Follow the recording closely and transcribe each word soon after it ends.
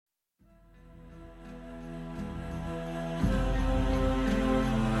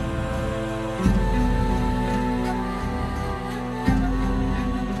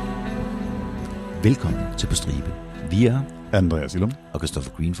Velkommen til På Stribe. Vi er Andreas Illum og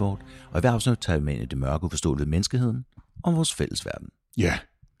Christopher Greenford, og i hver afsnit tager vi med ind i det mørke uforståelige menneskeheden om vores fælles verden. Ja.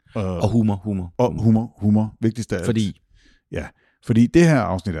 Og humor. Og humor. Vigtigst af alt. Fordi det her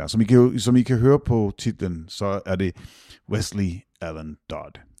afsnit er, som I kan høre på titlen, så er det Westley, Allan,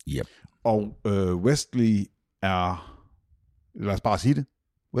 Dodd. Yep. Og Westley er, lad os bare sige det,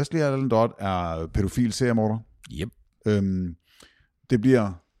 Westley, Allan, Dodd er pædofil seriemorder. Yep. Det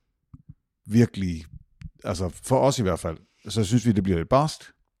bliver virkelig, altså for os i hvert fald, så synes vi, det bliver lidt barst.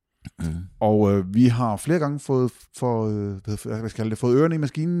 Og vi har flere gange fået ørerne i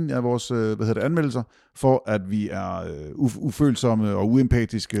maskinen af vores anmeldelser, for at vi er ufølsomme og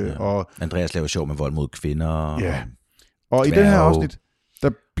uempatiske. Ja. Og Andreas laver sjov med vold mod kvinder. Ja. Og i det her afsnit,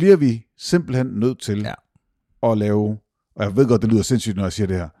 der bliver vi simpelthen nødt til at lave, og jeg ved godt, det lyder sindssygt, når jeg siger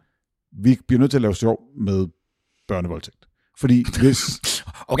det her, vi bliver nødt til at lave sjov med børnevoldtægt. Fordi hvis...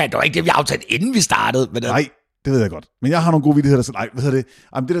 Okay, det var ikke det, vi aftalte, inden vi startede. Men Nej, det ved jeg godt. Men jeg har nogle gode vittigheder, så nej, hvad hedder det?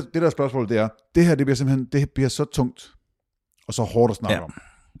 Jamen, det der spørgsmål, det er, det her, det bliver så tungt, og så hårdt at snakke om,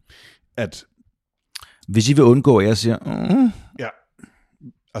 at... Hvis I vil undgå, at jeg siger... Ja,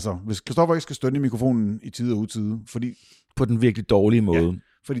 altså, hvis Christoffer ikke skal stønne i mikrofonen i tide og utide, fordi... På den virkelig dårlige måde. Ja,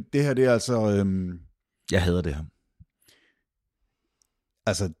 fordi det her, det er altså... Jeg hader det her.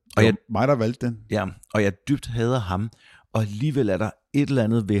 Altså, det var mig, der valgte den. Ja, og jeg dybt hader ham, og alligevel er der et eller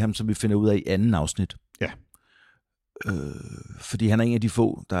andet ved ham, som vi finder ud af i anden afsnit. Ja. Fordi han er en af de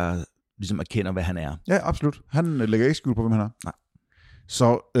få, der ligesom erkender, hvad han er. Ja, absolut. Han lægger ikke skjul på, hvem han er. Nej.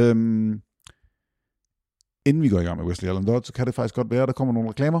 Så inden vi går i gang med Westley, Allan, Dodd, så kan det faktisk godt være, at der kommer nogle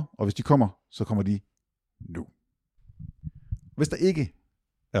reklamer, og hvis de kommer, så kommer de nu. Hvis der ikke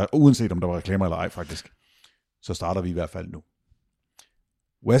er, uanset om der var reklamer eller ej faktisk, så starter vi i hvert fald nu.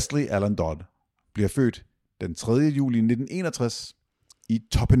 Westley, Allan, Dodd bliver født den 3. juli 1961 i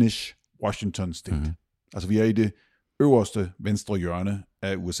Toppenish, Washington State. Altså vi er i det øverste venstre hjørne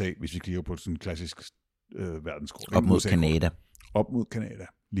af USA, hvis vi kigger på sådan en klassisk verdenskort. Op mod Canada. Op mod Canada,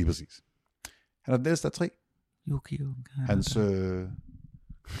 lige præcis. Han er den ældste af 3.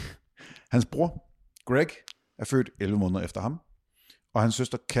 Hans bror, Greg, er født 11 måneder efter ham, og hans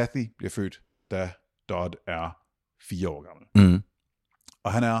søster Kathy bliver født, da Dodd er 4 år gammel.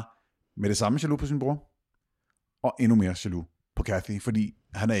 Og han er med det samme jaloux på sin bror, og endnu mere jaloux på Kathy, fordi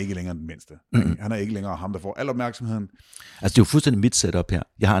han er ikke længere den mindste. Han er ikke længere ham, der får al opmærksomheden. Altså det er jo fuldstændig mit setup her.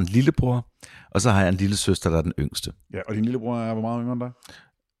 Jeg har en lillebror, og så har jeg en lille søster, der er den yngste. Ja, og din lillebror er hvor meget yngre end dig?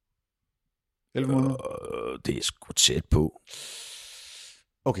 11 måneder? Det er sgu tæt på.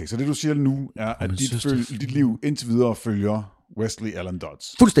 Okay, så det du siger nu, er, at dit liv indtil videre følger Westley, Allan,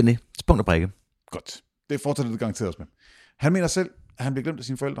 Dodds. Fuldstændig. Punkt og brække. Godt. Det fortsætter det garanteret os med. Han mener selv, at han blev glemt af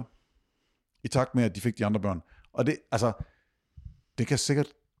sine forældre, i takt med, at de fik de andre børn. Og det kan sikkert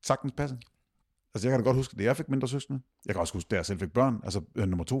sagtens passe. Altså, jeg kan da godt huske, at jeg fik mindre søskende. Jeg kan også huske, at jeg selv fik børn. Altså,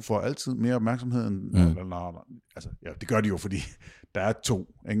 nummer 2 får altid mere opmærksomhed end... Altså, ja, det gør de jo, fordi der er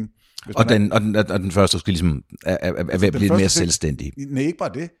 2, ikke? Og den første skal ligesom er ved at blive mere selvstændig. Nej, ikke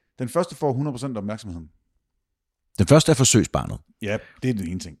bare det. Den første får 100% opmærksomheden. Den første er forsøgsbarnet. Ja, det er den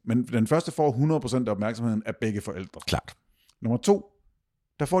ene ting. Men den første får 100% opmærksomheden af begge forældre. Klart. Nummer 2,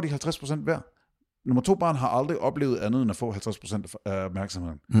 der får de 50% hver. Nummer 2 barn har aldrig oplevet andet end at få 50% af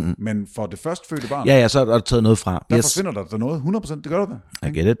opmærksomheden. Men for det førstfødte barn... Ja, så er der taget noget fra. Der forsvinder der noget. 100%, det gør der.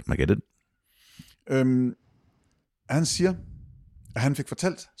 I get it. Han siger, at han fik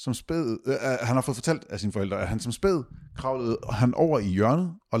fortalt som spæd... han har fået fortalt af sine forældre, at han som spæd kravlede han over i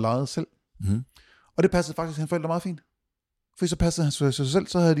hjørnet og legede selv. Og det passede faktisk hans forældre meget fint. For så passede han sig selv,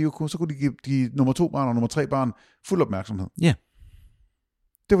 så kunne de give de nummer 2 barn og nummer 3 barn fuld opmærksomhed. Ja. Yeah.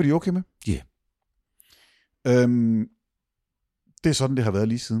 Det var de okay med. Ja. Yeah. Det er sådan, det har været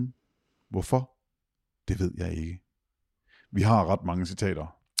lige siden. Hvorfor? Det ved jeg ikke. Vi har ret mange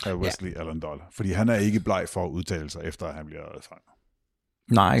citater af Westley, Allan, Dodd, fordi han er ikke bleg for at udtale sig, efter at han bliver fanget.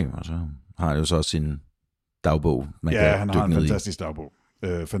 Nej, altså har han jo så også sin dagbog. Han har en fantastisk dagbog.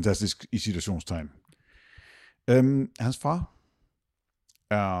 Fantastisk i situationstegn. Hans far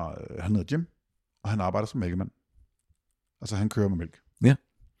han hedder Jim, og han arbejder som mælkemand. Altså han kører med mælk. Ja.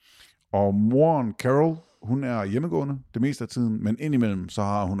 Og moren Carol, hun er hjemmegående det meste af tiden, men indimellem så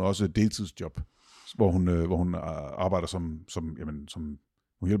har hun også et deltidsjob, hvor hun arbejder som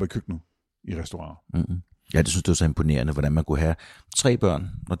hun hjælper i køkkenet i restauranter. Ja, det synes jeg er så imponerende, hvordan man kunne have 3 børn,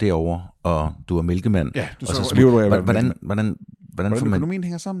 når det er over, og du er mælkemand. Ja, du så lever du af. Hvordan får man... økonomien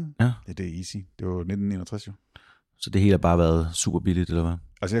hænger sammen? Ja. Det er easy. Det var 1961 jo. Så det hele har bare været super billigt, eller hvad?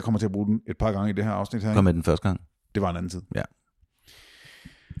 Altså jeg kommer til at bruge den et par gange i det her afsnit her. Kom med den første gang. Det var en anden tid. Ja.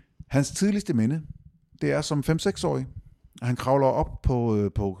 Hans tidligste minde, det er som 5-6-årig, han kravler op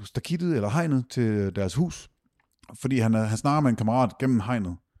på stakittet eller hegnet til deres hus, fordi han snakker med en kammerat gennem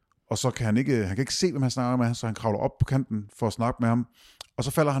hegnet, og så kan han ikke se, hvem han snakker med, så han kravler op på kanten for at snakke med ham, og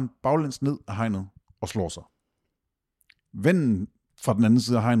så falder han baglæns ned af hegnet og slår sig. Vennen fra den anden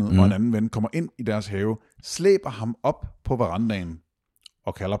side af hegnet og en anden ven kommer ind i deres have, slæber ham op på verandaen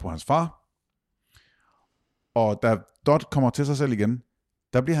og kalder på hans far. Og da Dodd kommer til sig selv igen,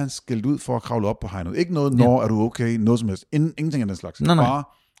 der bliver han skældt ud for at kravle op på hegnet. Ikke noget, når er du okay, noget som helst. Ingenting af den slags. Nej. Bare,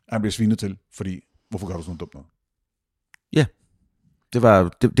 han bliver svinet til, fordi, hvorfor gør du sådan dumt noget? Ja,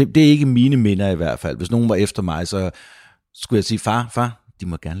 det er ikke mine minder i hvert fald. Hvis nogen var efter mig, så skulle jeg sige, far, de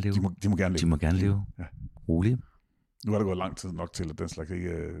må gerne leve. De må gerne leve. De må gerne leve. Ja. Roligt. Nu er der gået lang tid nok til, at den slags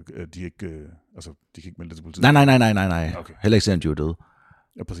ikke, de kan ikke melde det til politiet. Nej. Okay. Heller ikke selvom de var døde.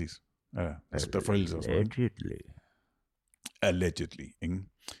 Ja, præcis. Ja, altså der er forældelse og sådan noget. Allegedly. Ingen.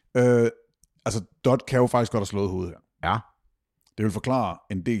 Dodd kan jo faktisk godt have slået hovedet her. Ja. Det vil forklare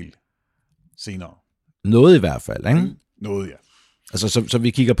en del senere. Noget i hvert fald, ikke? Noget, ja. Altså, så vi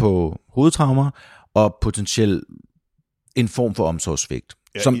kigger på hovedtraumer og potentielt en form for omsorgssvigt,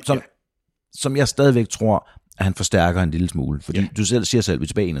 som jeg stadigvæk tror, at han forstærker en lille smule. Fordi du siger selv, vi er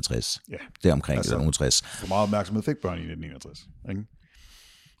tilbage i 61. Ja. Deromkring, altså, eller 60. Hvor meget opmærksomhed fik børn i 1961, ikke?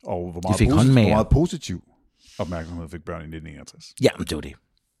 Og hvor meget positiv opmærksomhed fik børn i 1961. Ja, men det var det.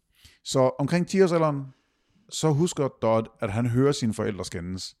 Så omkring 10-årsalderen, så husker Dodd, at han hører sine forældre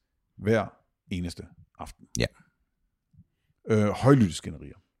skændes hver eneste aften. Ja. Højlytte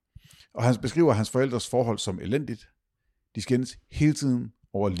skænderier. Og han beskriver hans forældres forhold som elendigt. De skændes hele tiden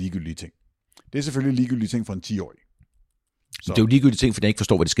over ligegyldige ting. Det er selvfølgelig ligegyldige ting for en 10-årig. Så. Det er jo ligegyldige ting, for jeg ikke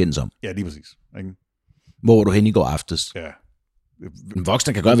forstår, hvad de skændes om. Ja, lige præcis. Ikke? Hvor var du hen i går aftes? Ja. En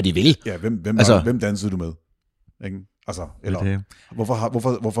voksen kan gøre, hvad de vil. Ja, hvem dansede du med? Ikke? Altså, eller, okay.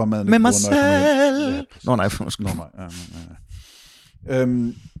 Hvorfor er maden med mig selv? Ja, Nå nej.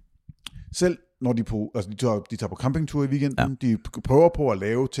 Selv når de tager på campingtur i weekenden, de prøver på at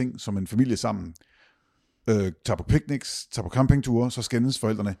lave ting som en familie sammen, tager på picnics, tager på campingture, så skændes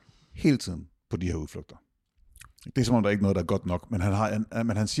forældrene hele tiden på de her udflugter. Det er som om, der er ikke noget, der er godt nok, men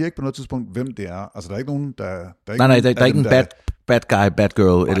han siger ikke på noget tidspunkt, hvem det er. Altså, der er ikke nogen, der er ikke en bad guy, bad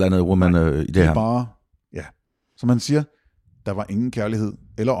girl, et eller andet woman i det her. Det er bare, som han siger, der var ingen kærlighed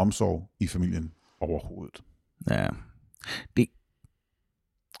eller omsorg i familien overhovedet. Ja.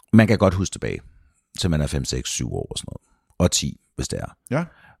 Man kan godt huske tilbage, til man er 5, 6, 7 år og sådan noget. Og 10, hvis det er. Ja.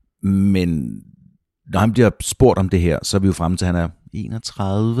 Men når han bliver spurgt om det her, så er vi jo fremme til, at han er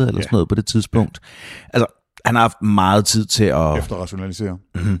 31 eller sådan noget på det tidspunkt. Altså, han har haft meget tid til at... Efterrationalisere.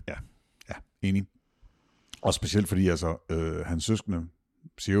 Mm-hmm. Ja, enig. Og specielt fordi, hans søskende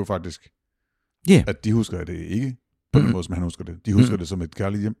siger jo faktisk, at de husker det ikke på den måde, som han husker det. De husker det som et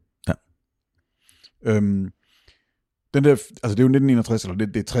kærligt hjem. Ja. Den der, det er jo 1961, eller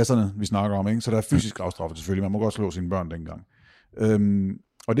det er 60'erne, vi snakker om, ikke? Så der er fysisk afstraffet selvfølgelig. Man må godt slå sine børn dengang.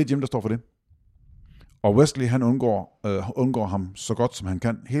 Og det er Jim, der står for det. Og Westley, han undgår ham så godt, som han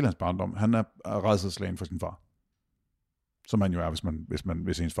kan hele hans barndom. Han er rædselsslagen for sin far. Som han jo er,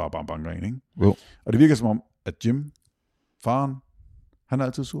 hvis ens far bare banker en, ikke? Jo. Og det virker som om, at Jim, faren, han er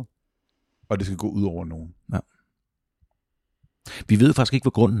altid sur. Og det skal gå ud over nogen. Ja. Vi ved faktisk ikke,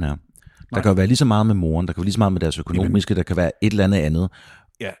 hvad grunden er. Der kan jo være lige så meget med moren, der kan være lige så meget med deres økonomiske, der kan være et eller andet.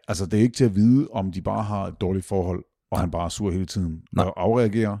 Ja, altså det er ikke til at vide, om de bare har et dårligt forhold, og han bare er sur hele tiden og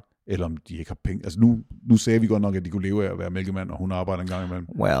afreagerer, eller om de ikke har penge. Altså nu sagde vi godt nok, at de kunne leve af at være mælkemand, og hun arbejder en gang imellem.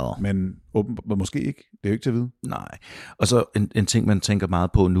 Men måske ikke. Det er jo ikke til at vide. Nej. Og så en ting, man tænker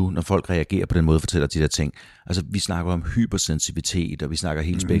meget på nu, når folk reagerer på den måde, fortæller de der ting. Altså vi snakker om hypersensitivitet, og vi snakker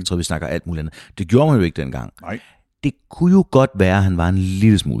hele spektret, vi snakker alt muligt andet. Det gjorde man jo ikke dengang. Nej. Det kunne jo godt være, at han var en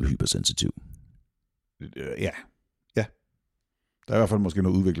lille smule hypersensitiv. Ja. Der er i hvert fald måske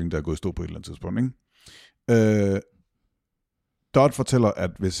noget udvikling, der er gået i stå på et eller andet tidspunkt, ikke? Dodd fortæller,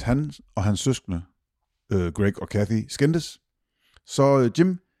 at hvis han og hans søskende, Greg og Kathy, skændtes, så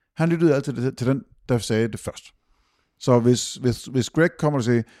Jim, han lyttede altid til den, der sagde det først. Så hvis Greg kommer og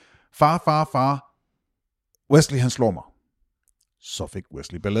siger, far, Westley han slår mig, så fik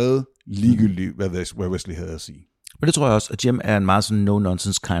Westley ballade, ligegyldigt hvad Westley havde at sige. Men det tror jeg også, at Jim er en meget sådan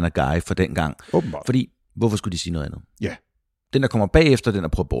no-nonsense kind of guy for den gang. Åbenbart. Fordi, hvorfor skulle de sige noget andet? Ja. Den, der kommer bagefter, den er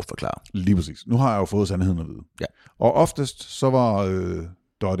prøvet at bortforklare. Lige præcis. Nu har jeg jo fået sandheden at vide. Ja. Og oftest, så var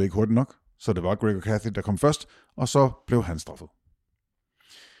Dodd ikke hurtigt nok, så det var Greg og Kathy, der kom først, og så blev han straffet.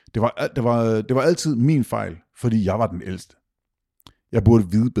 Det var altid min fejl, fordi jeg var den ældste. Jeg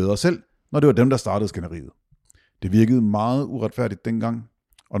burde vide bedre selv, når det var dem, der startede skænderiet. Det virkede meget uretfærdigt dengang,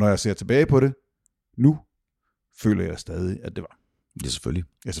 og når jeg ser tilbage på det, nu føler jeg stadig, at det var. Ja, selvfølgelig.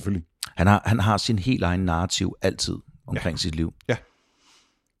 Ja, selvfølgelig. Han har sin helt egen narrativ altid, omkring sit liv. Ja.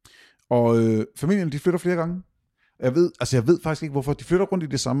 Og familien, de flytter flere gange. Jeg ved faktisk ikke, hvorfor. De flytter rundt i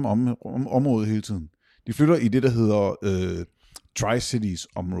det samme område hele tiden. De flytter i det, der hedder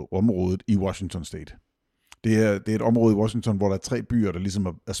Tri-Cities-området i Washington State. Det er et område i Washington, hvor der er 3 byer, der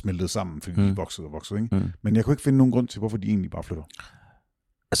ligesom er smeltet sammen, fordi de voksede, ikke? Men jeg kunne ikke finde nogen grund til, hvorfor de egentlig bare flytter.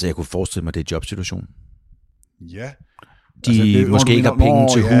 Altså, jeg kunne forestille mig, det er jobsituation. Ja. De måske ikke har penge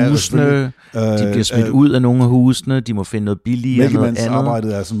til husene, de bliver smidt ud af nogle af husene, de må finde noget billigere, noget andet.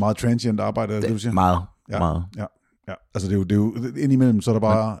 Arbejdet er sådan meget transient arbejde, det du siger? Meget. Ja. Altså, det er jo indimellem, så er der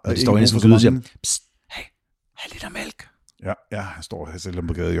bare... Det står inde for og siger, psst, hey, liter mælk. Ja, han står selv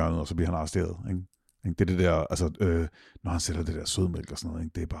på gadehjørnet, og så bliver han arresteret, ikke? Det er det der, altså, når han sætter det der sødmælk og sådan noget,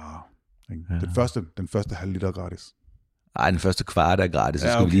 ikke? Det er bare... Ikke? Ja. Den første halv liter er gratis. Nej, den første kvart er gratis,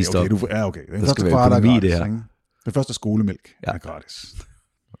 så skal vi lige stoppe. Okay. Den første kvart er gratis, det her. Ikke? Den første skolemælk er gratis.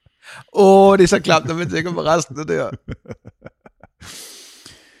 Det er så klamt, når man tænker på resten af det her.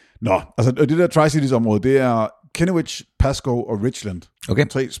 Nå, altså det der Tri-Cities-område, det er Kennewick, Pasco og Richland. Okay.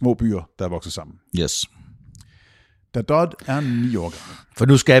 3 små byer, der er vokset sammen. Yes. Da Dodd er 9 år gammel. For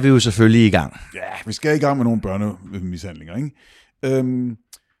nu skal vi jo selvfølgelig i gang. Ja, vi skal i gang med nogle børnemishandlinger, ikke?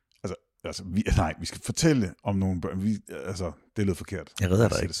 Vi skal fortælle om nogle børn. Det lød forkert. Jeg redder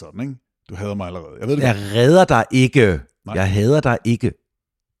dig ikke. Det sådan, ikke? Du hader mig allerede. Jeg redder dig ikke. Nej. Jeg hader dig ikke.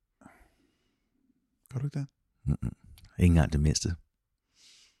 Gør du ikke det? Ikke engang det mindste.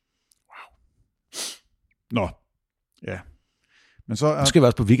 Wow. Nå, ja. Men så skal vi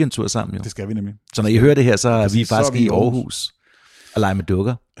også på weekendtur sammen, jo. Det skal vi nemlig. Så når I hører det her, så er vi faktisk i Aarhus og leger med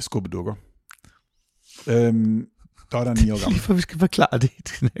dukker. Skubbe dukker. Dodd er 9 år gammel. Lige for vi skal forklare det i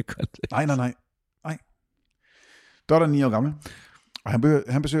den her kontekst. Nej. Dodd er 9 år gammel, og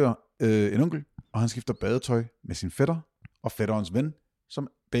han besøger en onkel, og han skifter badetøj med sin fætter og fætterens ven, som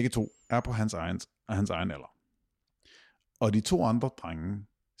begge to er på hans egen alder. Og de 2 andre drenge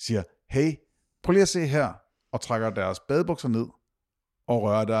siger, hey, prøv lige at se her, og trækker deres badebukser ned og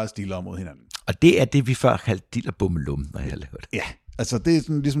rører deres diller mod hinanden. Og det er det, vi før kaldte dillerbummelum, når jeg laver det. Ja, altså det er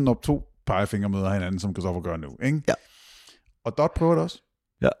sådan, ligesom når 2 pegefingre møder hinanden, som Christoffer gør nu, ikke? Ja. Og Dodd prøver det også.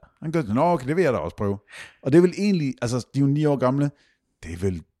 Ja. Han gør det, okay, det vil jeg da også prøve. Og det er vel egentlig, altså de er jo 9 år gamle, det er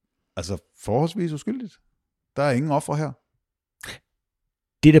vel forholdsvis uskyldigt. Der er ingen offer her.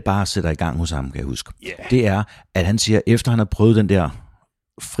 Det, der bare sætter i gang hos ham, kan jeg huske, yeah. Det er, at han siger, efter han har prøvet den der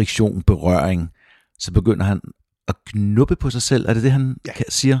friktion, berøring, så begynder han at knuppe på sig selv. Er det det, han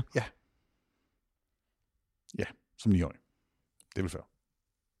siger? Ja. Ja, som 9-årig. Det er vel fair.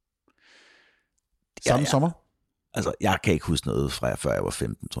 Samme sommer? Altså, jeg kan ikke huske noget fra før jeg var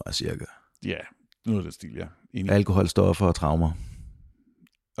 15, tror jeg cirka. Ja, noget af det stil, ja. Enig. Alkohol, stoffer og traumer.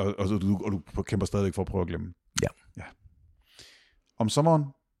 Og du kæmper stadigvæk for at prøve at glemme. Ja. Om sommeren,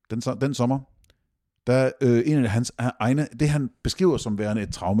 den sommer, der en af hans egne, det han beskriver som værende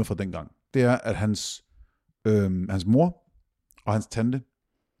et traume fra dengang, det er, at hans mor og hans tante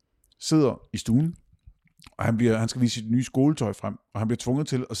sidder i stuen, og han skal vise sit nye skoletøj frem, og han bliver tvunget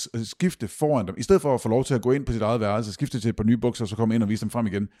til at skifte foran dem. I stedet for at få lov til at gå ind på sit eget værelse, skifte til et par nye bukser, og så komme ind og vise dem frem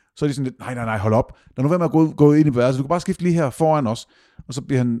igen, så er de sådan lidt, nej, hold op. Lad nu være med at gå ind i værelset. Du kan bare skifte lige her foran os. Og så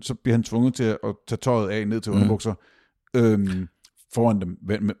bliver han tvunget til at tage tøjet af ned til underbukser foran dem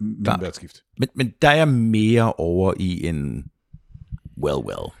med hvert skift. Men der er mere over i en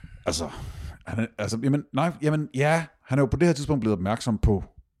well. Han er jo på det her tidspunkt blevet opmærksom på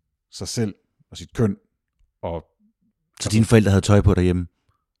sig selv og sit køn. Og så dine forældre havde tøj på derhjemme?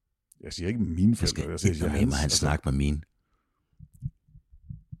 Jeg siger ikke mine forældre. Jeg siger hans. Han snakker med mine.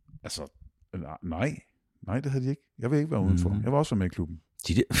 Altså, nej, det havde de ikke. Jeg vil ikke være udenfor. Jeg var også med i klubben.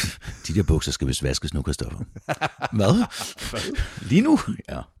 De der bukser skal vist vaskes nu, Christoffer. Hvad? Lige nu?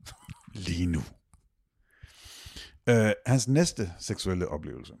 Ja. Lige nu. Hans næste seksuelle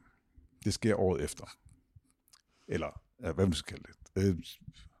oplevelse, det sker året efter. Eller, hvad man skal kalde det?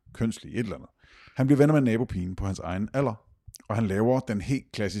 Kønslig, et eller andet. Han bliver venner med nabopigen på hans egen alder, og han laver den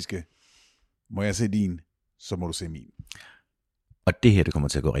helt klassiske, må jeg se din, så må du se min. Og det her, det kommer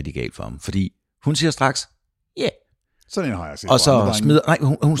til at gå rigtig galt for ham, fordi hun siger straks, ja. Yeah. Sådan en har jeg set. Og så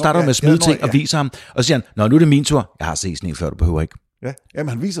smider, hun starter med at smide ting og viser ham, og så siger han, nu er det min tur. Jeg har set sådan en før, du behøver ikke. Ja, men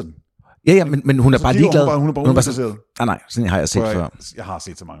han viser den. Ja, men hun er bare ligeglad. Hun er bare uinteresseret. Nej, sådan har jeg set før. Jeg har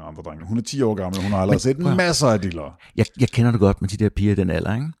set så mange andre drenge. Hun er 10 år gammel, hun har allerede set masser af diller. Jeg kender det godt med de der piger i den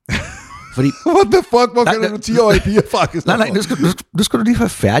alder, ikke? Fordi, what the fuck, hvor kender du 10-årige piger faktisk? Nej, nu skal du lige være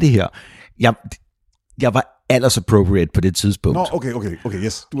færdig her. Jeg var alders appropriate på det tidspunkt. Nå, okay,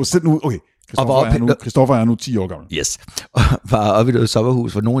 yes. Du har set nu, okay. Christoffer er nu 10 år gammel. Yes. Og var oppe i det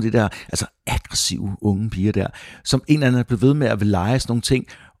sommerhus, hvor nogle af de der aggressive unge piger der, som en eller anden er blevet ved med at vil lege sådan nogle ting,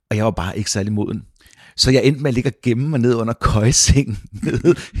 og jeg var bare ikke særlig moden. Så jeg endte med at ligge og gemme mig ned under køjesengen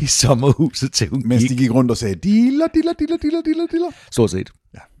nede i sommerhuset, til hun Mens gik. de gik rundt og sagde, diller. Stort set.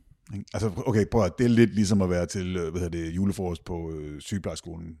 Ja. Altså, okay, prøv at, det er lidt ligesom at være til, julefrokost på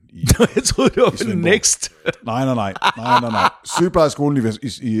sygeplejeskolen Jeg troede, det var for next. Nej. Sygeplejeskolen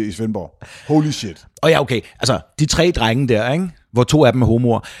i Svendborg. Holy shit. Og ja, okay. Altså, de 3 drenge der, ikke? Hvor 2 af dem er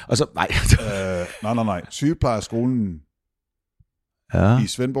homoer. Og så, Nej. Sygeplejeskolen i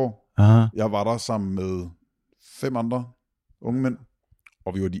Svendborg. Aha. Jeg var der sammen med 5 andre unge mænd,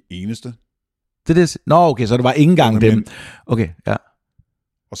 og vi var de eneste. Det. Nå, okay, så det var ikke engang unge dem. Mænd. Okay, ja.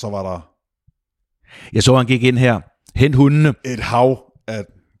 Og så var der Jeg så, han gik ind her. Hent hundene. et hav af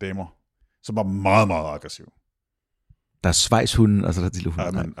damer, som var meget, meget aggressive. Der er svejshunden, og så er der lille hunde.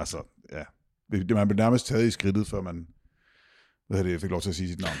 Ja, men altså, ja. Man blev nærmest taget i skridtet, før man fik lov til at sige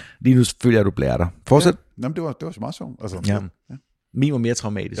sit navn. Lige nu føler jeg, at du blærer dig. Fortsæt. Ja. Jamen, det var så meget sjovt. Altså, Ja. Min var mere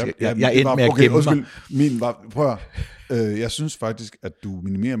traumatisk. Jeg det endte var, med at okay, gemme undskyld, mig. Min var, prøv at, jeg synes faktisk, at du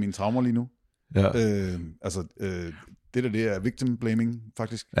minimerer mine traumer lige nu. Ja. Det er victim blaming,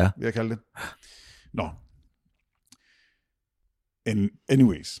 faktisk, vil jeg kalde det. Nå.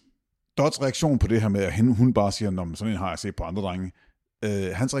 Anyways. Dodds reaktion på det her med, at hun bare siger, når sådan en har jeg set på andre drenge.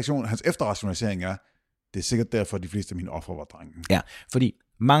 Hans efterrationalisering er, det er sikkert derfor, at de fleste af mine ofre var drenge. Ja, fordi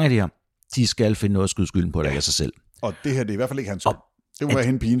mange af de her, de skal finde noget at skyde skylden på, der af sig selv. Og det her, det er i hvert fald ikke hans skyld. Det må være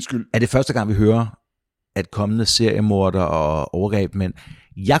hende pigens skyld. Er det første gang, vi hører, at kommende seriemorder og overgrebmænd,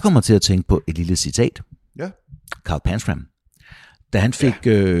 jeg kommer til at tænke på et lille citat. Ja. Carl Panstram. Da han fik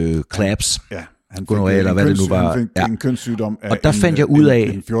claps, han fik eller hvad det nu var. Han fik en kønssygdom af og der fandt jeg ud af,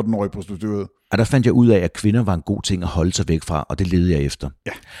 en 14-årig prostitueret. Og der fandt jeg ud af, at kvinder var en god ting at holde sig væk fra, og det ledte jeg efter.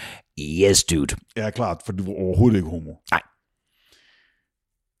 Ja. Yes, dude. Ja, klart, for du var overhovedet ikke homo. Nej.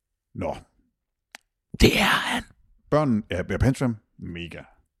 Nå. Det er han. Børn er Panstram. Mega.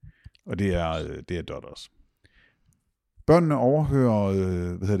 Og det er Dodd også. Børnene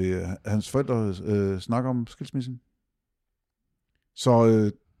overhører, hans forældre snakker om skilsmissen.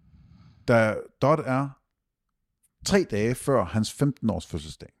 Så da Dodd er 3 dage før hans 15-års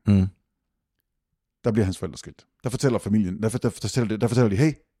fødselsdag, der bliver hans forældre skilt. Der fortæller familien, der fortæller de,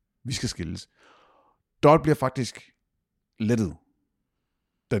 hey, vi skal skilles. Dodd bliver faktisk lettet,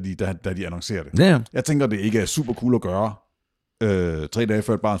 da de annoncerer det. Ja. Jeg tænker, det ikke er super cool at gøre 3 dage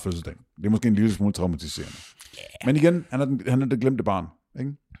før et barns fødselsdag. Det er måske en lille smule traumatiserende. Men igen, han er det glemte barn.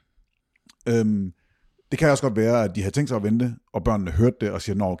 Ikke? Det kan også godt være, at de har tænkt sig at vente, og børnene hørte det og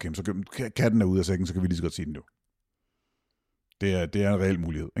siger, nå okay, så katten er ude af sækken, så kan vi lige så godt sige den nu. Det er en reel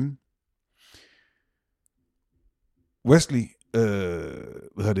mulighed. Ikke? Westley,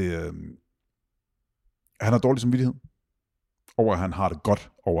 han har dårlig samvittighed over, at han har det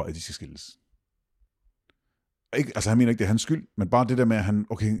godt over, at de skal skilles. Ikke, altså han mener ikke, det er hans skyld, men bare det der med, at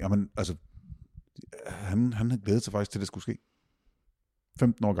han havde glædet sig faktisk til, at det skulle ske.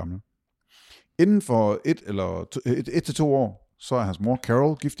 15 år gammel. Inden for 1 til 2 år, så er hans mor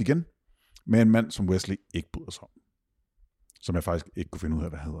Carol gift igen, med en mand, som Westley ikke bryder sig om. Som jeg faktisk ikke kunne finde ud af,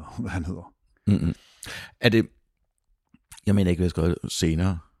 hvad han hedder. Mm-hmm. Er det, jeg mener ikke, hvad jeg skal gøre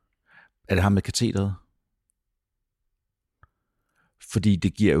senere, er det ham med katedret? Fordi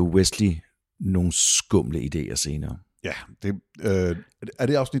det giver jo Westley nogle skumle idéer senere. Ja, er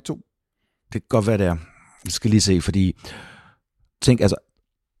det afsnit 2? Det kan godt være, det er. Jeg skal lige se, fordi tænk, altså,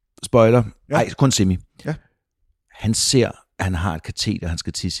 spoiler, kun semi. Ja. Han ser, at han har et kateter, han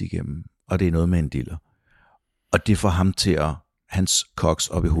skal tisse igennem, og det er noget med en diller. Og det får ham til at, hans koks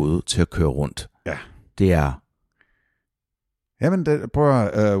op i hovedet, til at køre rundt. Ja. Det er... Jamen, prøv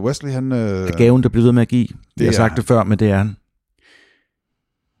at Westley, han... er gaven, der bliver ved med at give. Jeg har sagt det før, men det er han.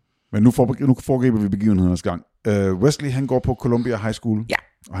 Men nu foregriber vi begivenhedernes gang. Westley, han går på Columbia High School. Ja.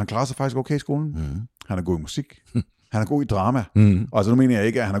 Og han klarer sig faktisk okay i skolen. Mm. Han er god i musik. Han er god i drama. Mm. Og altså nu mener jeg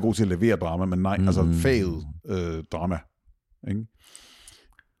ikke, at han er god til at levere drama, men nej, altså faget drama. Ikke?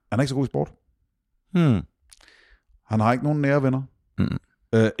 Han er ikke så god i sport. Mm. Han har ikke nogen nære venner. Mm.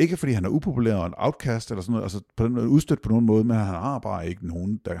 Ikke fordi han er upopulær og en outcast eller sådan noget, altså på den måde udstødt på nogen måde, men han har bare ikke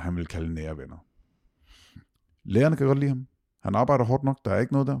nogen, der han vil kalde nære venner. Lærerne kan godt lide ham. Han arbejder hårdt nok, der er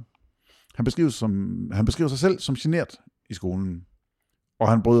ikke noget der. Han beskriver sig selv som genert i skolen, og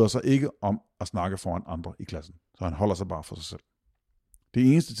han bryder sig ikke om at snakke foran andre i klassen, så han holder sig bare for sig selv.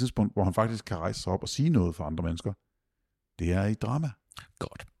 Det eneste tidspunkt, hvor han faktisk kan rejse sig op og sige noget for andre mennesker, det er i drama.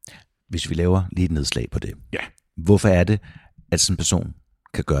 Godt. Hvis vi laver lige et nedslag på det. Ja. Hvorfor er det, at sådan en person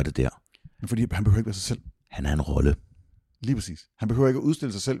kan gøre det der? Men fordi han behøver ikke være sig selv. Han er en rolle. Lige præcis. Han behøver ikke at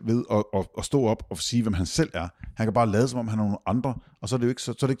udstille sig selv ved at stå op og sige, hvem han selv er. Han kan bare lade som om, han er nogle andre, og så er det jo ikke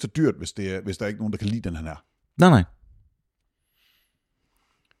så, ikke så dyrt, hvis der er ikke nogen, der kan lide den, han er. Nej.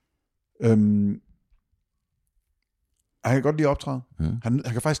 Han kan godt lide at optræde. Han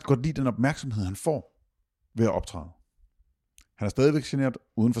kan faktisk godt lide den opmærksomhed, han får ved at optræde. Han er stadigvæk genert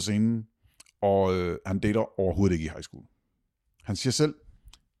uden for scenen, og han dater overhovedet ikke i high school. Han siger selv,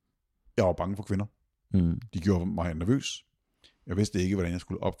 jeg var bange for kvinder. De gjorde mig nervøs. Jeg vidste ikke, hvordan jeg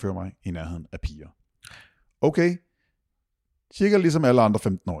skulle opføre mig i nærheden af piger. Okay. Cirka ligesom alle andre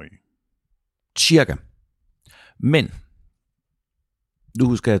 15-årige. Cirka. Men, nu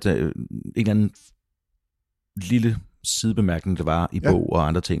husker jeg, at en eller anden lille sidebemærkning, der var i bog og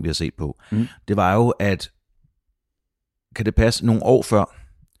andre ting, vi har set på. Det var jo, at, kan det passe, nogle år før,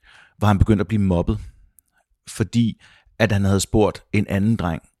 var han begyndt at blive mobbet, fordi at han havde spurgt en anden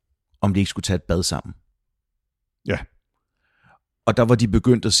dreng, om de ikke skulle tage et bad sammen. Ja. Og der var de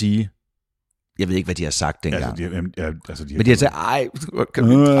begyndt at sige, jeg ved ikke, hvad de har sagt dengang. Men de har sagt, ej, kan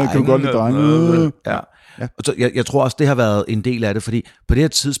du godt lide drenge? Ja. Og så, jeg tror også, det har været en del af det, fordi på det her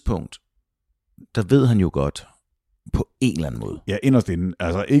tidspunkt, der ved han jo godt, på en eller anden måde. Ja, inderst inden.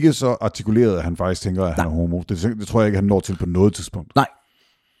 Altså ikke så artikuleret, at han faktisk tænker, at han er homo. Det tror jeg ikke, han når til på noget tidspunkt. Nej,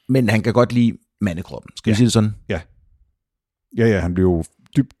 men han kan godt lide mandekroppen. Skal vi sige det sådan? Ja. Ja, han blev jo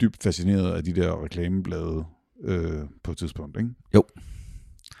dybt fascineret af de der reklameblade på et tidspunkt, ikke? Jo.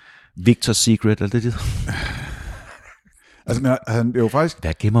 Victor's Secret, eller det? Altså, han blev jo faktisk...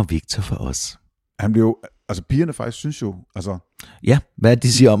 Hvad gemmer Victor for os? Han blev altså pigerne faktisk synes jo, altså... Ja, hvad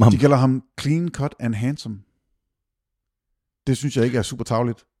de siger om ham? De kalder ham clean cut and handsome. Det synes jeg ikke er super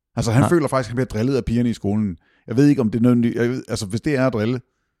tarveligt. Altså, han føler faktisk, at han bliver drillet af pigerne i skolen. Jeg ved ikke, om det er nødvendigt... Altså, hvis det er at drille,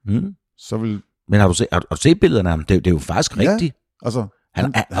 så vil... Men har du set billederne af ham? Det er jo faktisk rigtigt. Altså,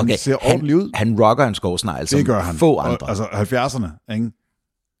 han ser ordentligt ud. Han rocker en skovsnegl, som det gør han. Få andre. Og, altså, 70'erne, ikke?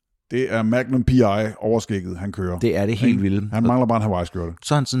 Det er Magnum P.I. overskægget, han kører. Det er det helt vildt. Han mangler bare en Hawaii-skjorte.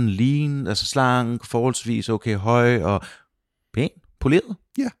 Så er han sådan lean, altså slank, forholdsvis okay høj og pæn, poleret.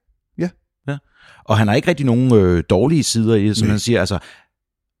 Ja. Og han har ikke rigtig nogen dårlige sider i det, som han siger. Altså,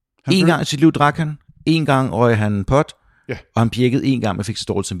 en gang i sit liv drak han, en gang røg han pot, og han pjekkede en gang, men fik så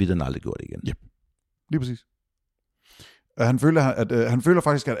dårligt som vidt, han aldrig gjorde det igen. Yep. Lige præcis. Han føler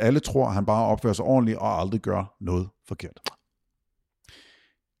faktisk, at alle tror, at han bare opfører sig ordentligt og aldrig gør noget forkert.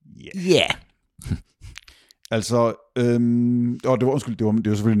 Ja. Altså, det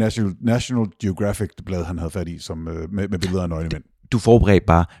var selvfølgelig National Geographic-blad, han havde fat i, som, med billeder af nøgne mænd. Du forbered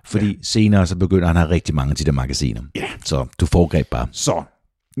bare, fordi senere så begynder han at have rigtig mange af de der magasiner. Ja. Så du forbered bare. Så,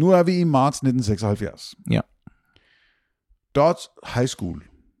 nu er vi i marts 1976. Ja. Dodd High School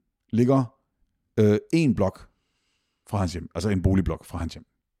ligger en blok fra hans hjem, altså en boligblok fra hans hjem.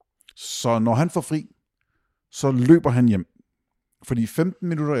 Så når han får fri, så løber han hjem. Fordi 15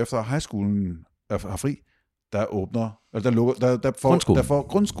 minutter efter high schoolen har fri, der får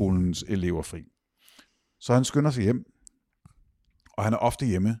grundskolens elever fri. Så han skynder sig hjem, og han er ofte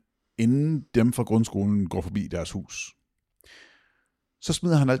hjemme, inden dem fra grundskolen går forbi deres hus. Så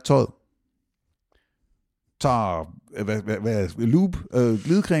smider han alt tøjet, tager lube,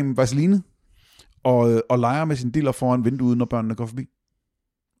 glidecreme, vaseline, og leger med sin diller foran vinduet, når børnene går forbi.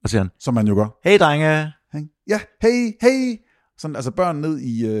 Hvad siger han? Som man jo gør. Hey drenge! Ja, hey! Sådan, altså børn ned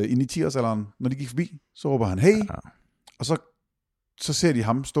i 10-årsalderen, når de gik forbi, så råber han hey, og så ser de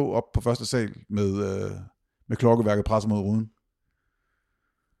ham stå op på første sal med klokkeværket presset mod ruden.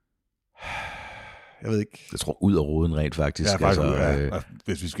 Jeg ved ikke. Jeg tror ud af ruden rent faktisk. Ja, faktisk altså,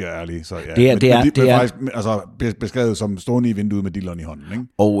 hvis vi skal være ærlige. Så ja. Det er faktisk altså, beskrevet som stående i vinduet med dilleren i hånden. Ikke?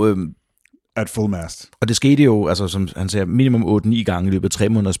 Og at full mast. Og det skete jo, altså som han siger, minimum 8-9 gange i løbet af 3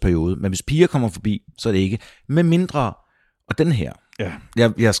 måneders periode. Men hvis piger kommer forbi, så er det ikke. Med mindre, og den her,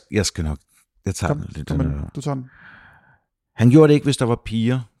 jeg skal nok, jeg tager den lidt. Du tager den. Han gjorde det ikke, hvis der var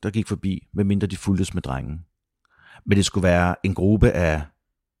piger, der gik forbi, med mindre de fulgtes med drengen. Men det skulle være en gruppe af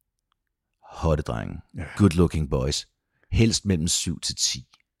hotte drenge. Good looking boys. Helst mellem 7 til 10.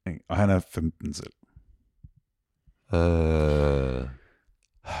 Og han er 15 selv.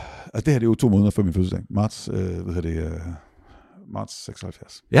 Altså det her, det er jo 2 måneder før min fødselsdag. Marts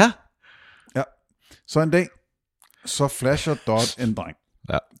 76. Ja. Ja. Så en dag, så flasher Dodd en dreng,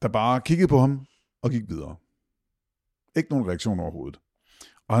 der bare kiggede på ham og gik videre. Ikke nogen reaktion overhovedet.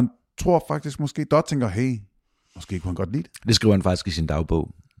 Og han tror faktisk, måske Dodd tænker, hey, måske kunne han godt lide det. Det skriver han faktisk i sin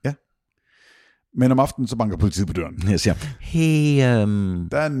dagbog. Ja. Men om aftenen, så banker politiet på døren. Jeg siger, hey,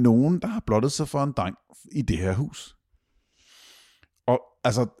 der er nogen, der har blottet sig for en dreng i det her hus. Og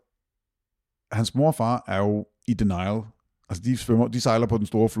altså, hans mor og far er jo i denial. Altså, de sejler på den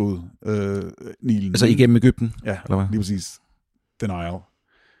store flod, Nilen. Altså igennem Egypten? Ja, lige præcis. Denial.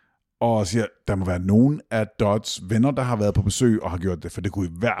 Og siger, der må være nogen af Dodds venner, der har været på besøg og har gjort det, for det kunne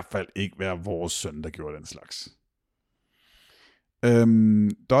i hvert fald ikke være vores søn, der gjorde den slags.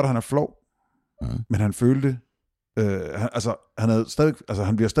 Dodd, han er flov, men han følte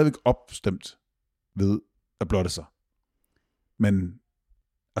han bliver stadigvæk opstemt ved at blotte sig. Men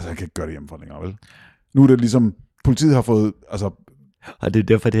han kan ikke gøre det hjemmefra længere, vel? Nu er det ligesom, politiet har fået, Og det er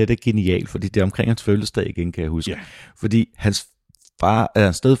derfor, det her det er genialt, fordi det er omkring hans fødselsdag igen, kan jeg huske. Yeah. Fordi hans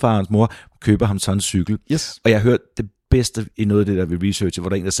stedfar og hans mor køber ham sådan en cykel. Yes. Og jeg har hørt det bedste i noget af det der ved research, hvor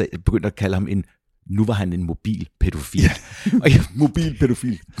der en, der begyndte at kalde ham nu var han en mobil pædofil. Yeah. Mobil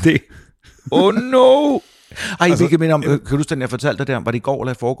pædofil. Det. Oh no! Kan du huske den, jeg fortalte dig der, var det i går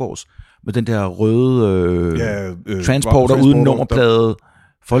eller i forgårs, med den der røde transporter uden nummerplade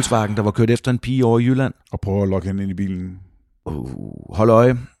Volkswagen, der var kørt efter en pige over i Jylland. Og prøver at lokke hende ind i bilen. Hold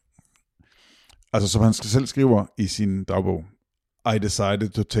øje. Som han selv skriver i sin dagbog, I decided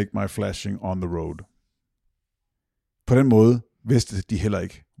to take my flashing on the road. På den måde vidste de heller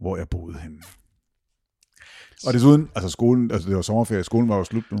ikke, hvor jeg boede henne. Og desuden, skolen, det var sommerferie, skolen var jo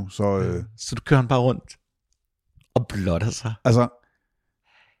slut nu, så... Så du kører han bare rundt og blotter sig?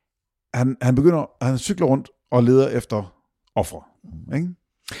 Han cykler rundt og leder efter ofre, ikke?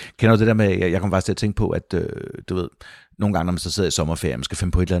 Kender du det der med, jeg kom faktisk til at tænke på, at du ved, nogle gange, når man så sidder i sommerferie, man skal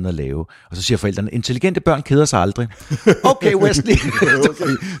finde på et eller andet at lave, og så siger forældrene, intelligente børn keder sig aldrig. Okay, Westley. Okay,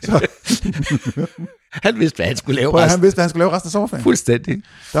 så. Han vidste, hvad han skulle lave Han vidste, hvad han skulle lave resten af sommerferien. Fuldstændig.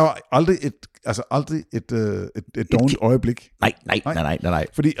 Der var aldrig et dårligt øjeblik. Nej.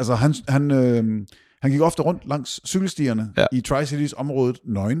 Fordi han gik ofte rundt langs cykelstierne i Tri-Cities området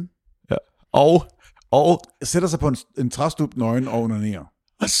nøgen. Ja. Og sætter sig på en træstup nøgen og onanerer.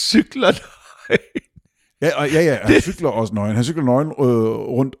 Og cykler nøgen. Ja, han cykler også nøgen. Han cykler nøgen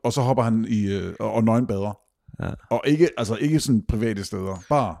rundt, og så hopper han og nøgen bader. Ja. Og ikke sådan private steder.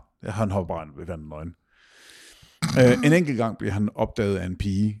 Bare, han hopper bare ved vandet nøgen. En enkelt gang bliver han opdaget af en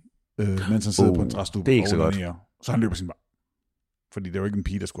pige, mens han sidder på en træstup og onanerer. Så han løber sin vej. Fordi det er jo ikke en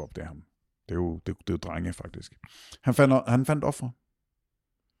pige, der skulle opdage ham. Det er jo drenge, faktisk. Han fandt offer.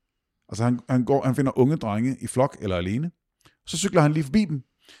 Han finder unge drenge i flok eller alene. Så cykler han lige forbi dem.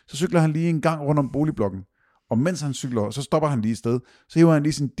 Så cykler han lige en gang rundt om boligblokken. Og mens han cykler, så stopper han lige et sted. Så hiver han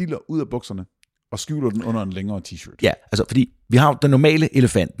lige sin diller ud af bukserne og skjuler den under en længere t-shirt. Ja, fordi vi har den normale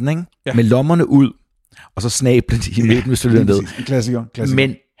elefanten, ikke? Ja. Med lommerne ud, og så snablen i midten, hvis du løber ned. En klassiker.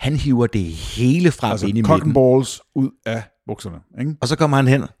 Men han hiver det hele frem ind i midten. Cotton balls ud af bukserne, ikke? Og så kommer han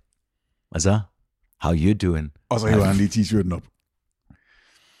hen. Og så, how you doing? Og så hiver han lige t-shirten op.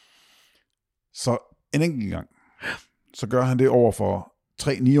 Så en enkelt gang, så gør han det over for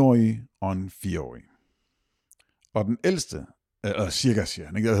 3 9-årige og en 4-årige. Og den ældste, cirka siger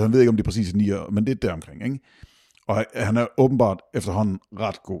han, ikke? Han ved ikke, om det er præcis 9 år, men det er deromkring, ikke? Og han er åbenbart efterhånden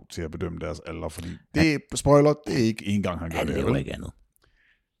ret god til at bedømme deres alder, fordi det spoiler, det er ikke en gang, han gør det. Han laver ikke andet.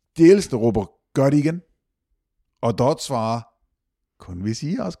 De ældste råber, gør det igen. Og Dodd svarer, kun hvis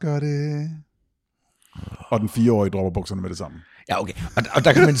I også gør det. Og den 4-årige dropper bukserne med det samme. Ja, okay. Og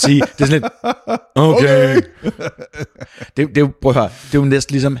der kan man sige, det er sådan lidt, okay. Det er jo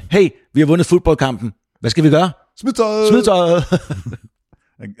næsten ligesom, hey, vi har vundet fodboldkampen. Hvad skal vi gøre? Smid tøjet.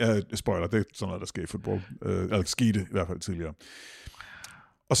 Spoiler, det er sådan noget, der sker i fodbold. Eller skete i hvert fald tidligere.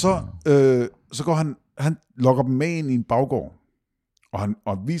 Og så går han lokker dem med ind i en baggård,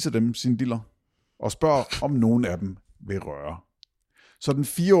 og viser dem sine diller, og spørger, om nogen af dem vil røre. Så den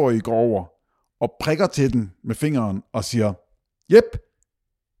 4-årige går over, og prikker til den med fingeren, og siger, jep,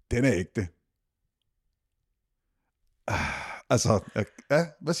 den er ægte.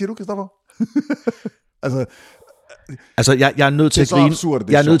 Hvad siger du, Christoffer? jeg er nødt til at grine.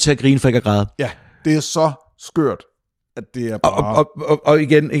 Jeg er nødt til at grine, for ikke at græde. Ja, det er så skørt, at det er bare... Og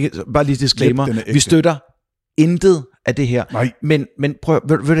igen, bare lige disclaimer. Vi støtter intet af det her. Nej. Men prøv,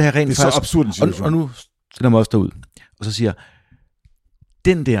 ved det her rent faktisk... Det er så absurd en situation. Og nu stiller jeg mig også derud, og så siger,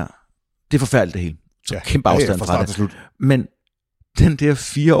 den der, det er forfærdeligt det hele. Så kæmpe afstand fra det. Men den der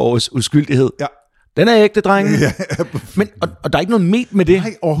 4-års uskyldighed, den er ægte, drenge. Ja. Men, og der er ikke noget met med det.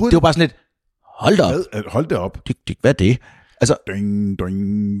 Nej, overhovedet. Det var bare sådan lidt, hold da op. Hvad er det? Altså, doing,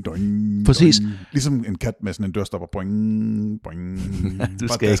 doing, doing, præcis. Doing. Ligesom en kat med sådan en dørstopper. Boing, boing. Du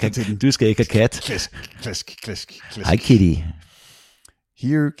skal ikke have kat. Klask. Hej, kitty.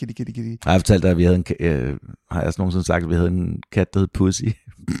 Here, kitty. Har jeg fortalt dig, at vi havde har jeg nogensinde sagt, at vi havde en kat, der hed Pussy?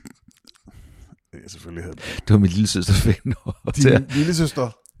 Ja, selvfølgelig havde det. Det var min lille søster, der fik Din lille søster,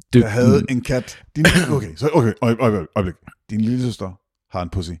 der havde en kat. Øjeblik. Din lille søster har en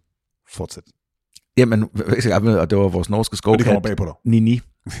pussy. Fortsæt. Jamen, og det var vores norske skovkat. Og det kommer bag på dig. Nini.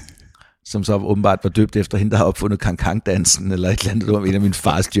 Som så åbenbart var døbt efter hende, der har opfundet kankang-dansen, eller et eller andet. Det var en af min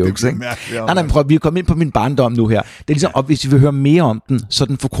fars jokes, ikke? Nej, prøv, vi er kommet ind på min barndom nu her. Det er ligesom, hvis I vil høre mere om den, så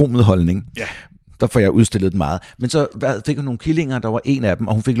den forkromede holdning. Ja. der får jeg udstillet den meget. Men så fik hun nogle killinger, der var en af dem,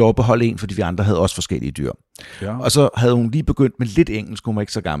 og hun fik lov at beholde en, fordi vi andre havde også forskellige dyr. Ja. Og så havde hun lige begyndt med lidt engelsk, hun var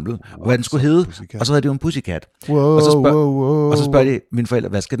ikke så gammel, og hvad den skulle hedde, og så havde det jo en pussycat. Og så spørger de mine forældre,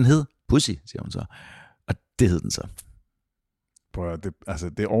 hvad skal den hedde? Pussy, siger hun så. Og det hed den så. Prøv at,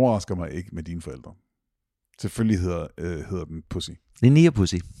 det overrasker mig ikke med dine forældre. Selvfølgelig hedder den Pussy. Nini og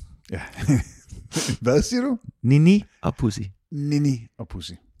Pussy. Ja. Hvad siger du? Nini og Pussy. Nini og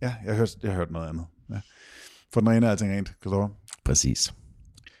Pussy. Ja, jeg har hørt noget andet. Ja. For den ene er alting rent, Christoffer. Præcis.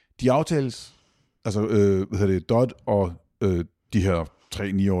 De aftales, altså Dodd og de her 3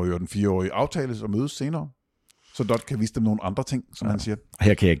 9-årige og den 4-årige aftales og mødes senere. Så Dodd kan vise dem nogle andre ting, som han siger.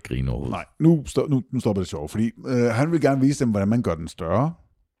 Her kan jeg ikke grine overhovedet. Nej, nu stopper det sjovt, fordi han vil gerne vise dem, hvordan man gør den større,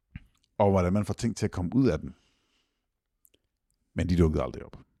 og hvordan man får ting til at komme ud af den. Men de dukkede aldrig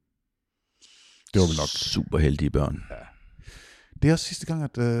op. Det var vel nok. Super heldige børn. Ja. Det er også sidste gang,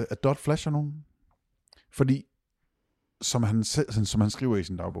 at Dodd flasher nogen. Fordi, som han skriver i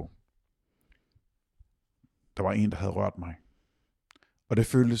sin dagbog, der var en, der havde rørt mig. Og det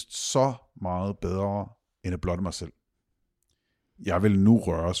føltes så meget bedre, end at blotte mig selv. Jeg vil nu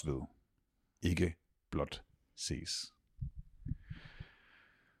røres ved. Ikke blot ses.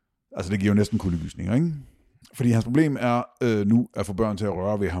 Altså, det giver jo næsten kuldegysninger, ikke? Fordi hans problem er nu at få børn til at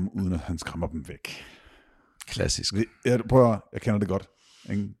røre ved ham, uden at han skræmmer dem væk. Klassisk. Jeg kender det godt.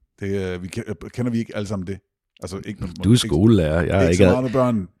 Ikke? Kender vi ikke alle sammen det? Altså, ikke, du er skolelærer. Jeg ikke så meget med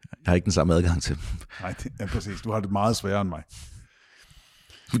børn. Jeg har ikke den samme adgang til dem. Nej, præcis. Du har det meget sværere end mig.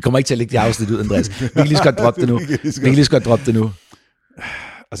 Vi kommer ikke til at lægge det afsnit ud, Andreas. Vi kan lige så godt droppe det nu.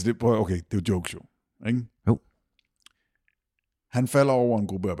 Altså, det er jo joke show. Ikke? Jo. Han falder over en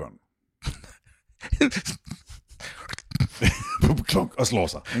gruppe af børn. På klunk og slår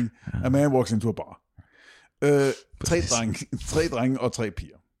sig. Ikke? A man walks into a bar. 3 drenge og 3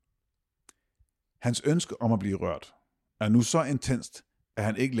 piger. Hans ønske om at blive rørt er nu så intenst, at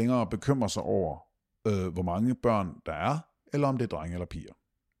han ikke længere bekymrer sig over, hvor mange børn der er, eller om det er drenge eller piger.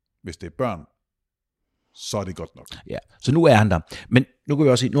 Hvis det er børn, så er det godt nok. Ja, så nu er han der. Men nu kan vi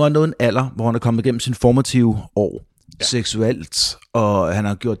også sige, nu har han nået en alder, hvor han er kommet igennem sin formative år, seksuelt, og han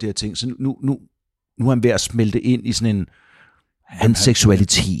har gjort de her ting. Så nu er han ved at smelte ind i sådan en hans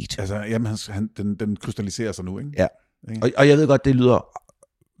seksualitet. Den krystalliserer sig nu, ikke? Ja, og jeg ved godt, det lyder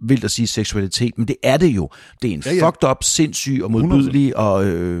vildt at sige seksualitet, men det er det jo. Det er en fucked up, sindssyg og modbydelig,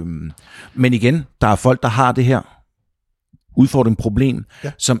 men igen, der er folk, der har det her udfordring, problem,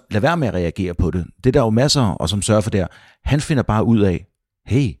 som lader være med at reagere på det. Det er der jo masser, og som sørger for det her. Han finder bare ud af,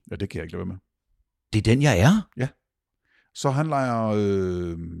 hey, ja, det kan jeg ikke lade være med. Det er den, jeg er. Ja. Så han leger,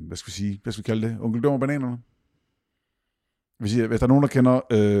 hvad skal vi kalde det? Onkel Dum og bananerne. Hvis der er nogen, der kender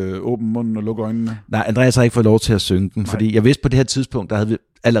åben munden og lukke øjnene. Nej, Andreas har ikke fået lov til at synge den, fordi jeg vidste på det her tidspunkt, der havde vi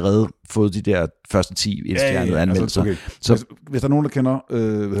allerede fået de der første 10 indstjernede anmeldelser. Altså, okay. Så hvis der er nogen, der kender,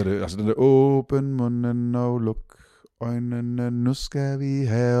 altså den der åben munden og luk øjnene, nu skal vi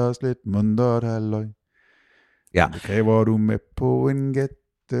have os lidt mundret halløj. Ja. Det kræver du med på en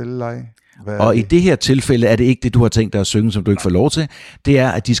gætteleg. Og i det her tilfælde er det ikke det, du har tænkt dig at synge, som du ikke får lov til. Det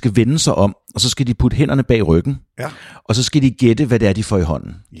er, at de skal vende sig om, og så skal de putte hænderne bag ryggen, og så skal de gætte, hvad det er, de får i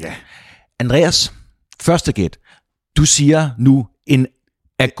hånden. Ja. Andreas, første gæt. Du siger nu en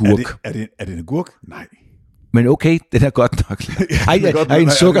agurk. Er det en agurk? Nej. Men okay, den er godt nok. Ej,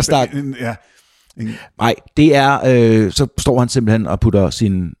 en sukkerstak. Nej, det er, så står han simpelthen og putter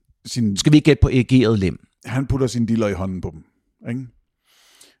sin skal vi ikke gætte på erigeret lem? Han putter sin diller i hånden på dem, ikke?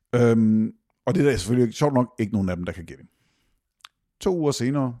 Og det er der selvfølgelig sjovt nok ikke nogen af dem, der kan gætte. 2 uger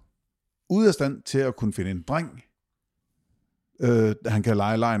senere, ude af stand til at kunne finde en dreng, han kan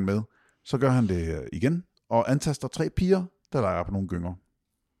lege lejen med, så gør han det igen, og antaster 3 piger, der leger på nogle gynger.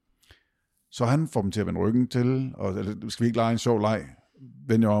 Så han får dem til at vende ryggen til, og skal vi ikke lege en sjov leg?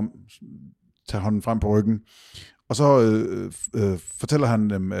 Vend jer om, tag hånden frem på ryggen, og så fortæller han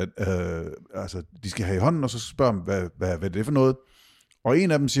dem, at de skal have i hånden, og så spørger han, hvad det er for noget. Og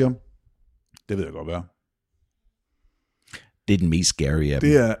en af dem siger, det ved jeg godt hvad. Det er den mest scary af dem.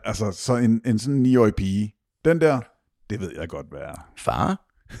 Det er altså så en sådan 9-årig pige. Den der, det ved jeg godt hvad er. Far?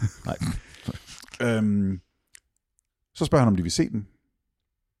 Nej. Så spørger han, om de vil se den.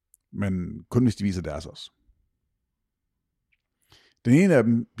 Men kun hvis de viser deres også. Den ene af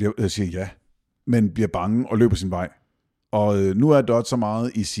dem siger ja, men bliver bange og løber sin vej. Og nu er Dodd så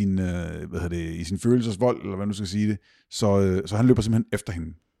meget i sin, i sin følelsesvold, eller hvad nu skal sige det, så han løber simpelthen efter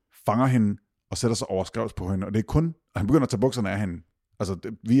hende, fanger hende og sætter sig over skrevs på hende. Og det er kun, at han begynder at tage bukserne af hende.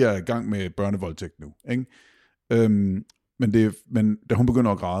 Altså, vi er i gang med børnevoldtægt nu, ikke? Men da hun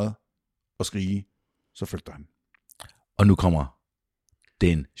begynder at græde og skrige, så flygter han. Og nu kommer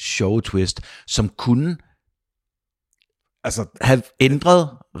den sjove twist, som kunne have ændret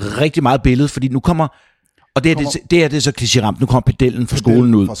rigtig meget billedet, fordi nu kommer, og det er så klichéramt, nu kommer pedellen fra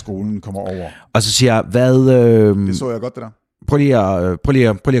skolen ud. Fra skolen kommer over. Og så siger jeg, det så jeg godt, det der.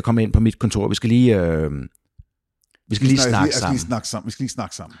 Prøv lige at komme ind på mit kontor, vi skal lige snakke sammen. Vi skal lige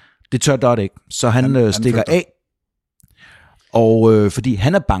snakke sammen. Det tør Dodd ikke, så han stikker af. Og fordi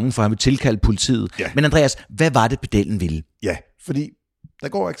han er bange for, at han vil tilkalde politiet. Ja. Men Andreas, hvad var det, pedellen ville? Ja, fordi der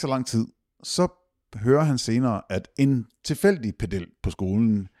går ikke så lang tid, så hører han senere, at en tilfældig pedel på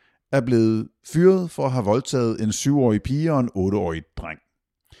skolen er blevet fyret for at have voldtaget en 7-årig pige og en 8-årig dreng.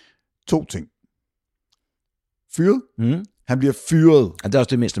 2 ting. Fyret. Han bliver fyret. Ja, det er også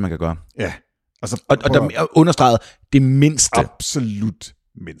det mindste, man kan gøre. Ja. Altså, og der understreget det mindste. Absolut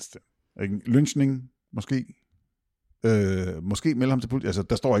mindste. Lynchning, måske. Måske melde ham til politiet. Altså,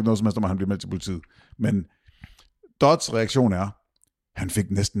 der står ikke noget som helst om, at han bliver meldt til politiet. Men Dodds reaktion er, han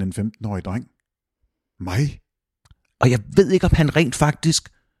fik næsten en 15-årig dreng. Mig. Og jeg ved ikke, om han rent faktisk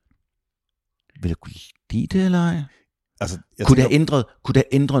ville kunne lide det, eller ej? Altså, kunne det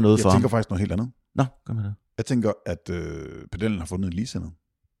have ændret noget for ham? Jeg tænker faktisk noget helt andet. Nå, gør med det. Jeg tænker, at pedellen har fundet en ligesindet.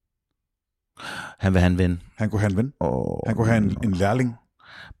 Han vil have en ven. Han kunne have en ven. Han kunne have en lærling.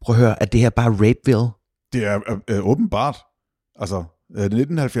 Prøv at høre, er det her bare Rapeville? Det er åbenbart. Altså,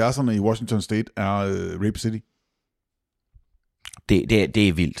 1970'erne i Washington State er Rape City. Det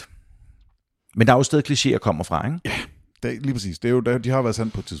er vildt. Men der er jo stadig klichéer kommer fra, ikke? Ja, lige præcis. Det er jo, de har været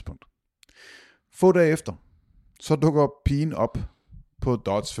sandt på et tidspunkt. Få dage efter, så dukker pigen op på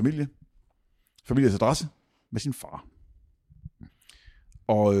Dodds families adresse, med sin far.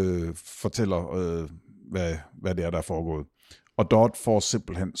 Og fortæller, hvad det er, der er foregået. Og Dodd får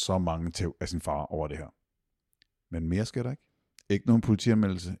simpelthen så mange tæv af sin far over det her. Men mere sker der ikke. Ikke nogen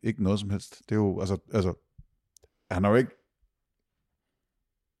politianmeldelse, ikke noget som helst. Det er jo, altså han er jo ikke...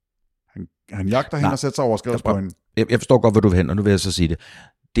 Han jagter hende og sætter sig over skrivesprøjen. Jeg forstår godt, hvor du vil hen, og nu vil jeg så sige det.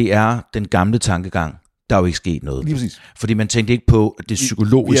 Det er den gamle tankegang. Der er jo ikke sket noget. Lige præcis. Fordi man tænkte ikke på det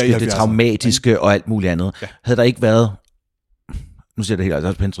psykologiske, det traumatiske og alt muligt andet. Ja. Havde der ikke været, nu siger det helt,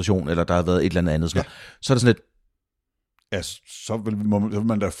 altså penetration, eller der har været et eller andet sådan noget, så er det sådan lidt... Ja, så vil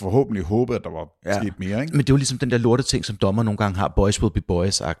man da forhåbentlig håbe, at der var sket mere, ikke? Men det er jo ligesom den der lorte ting, som dommer nogle gange har, boys will be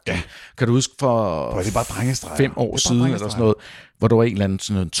boys-agtigt. Ja. Kan du huske for det er bare 5 år siden, eller sådan noget, hvor der var en eller anden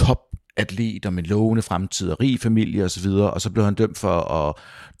sådan en top-atlet og med lovende fremtid og rig familie og så videre, og så blev han dømt for at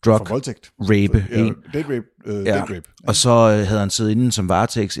rape en. Date rape. Og så havde han siddet inden som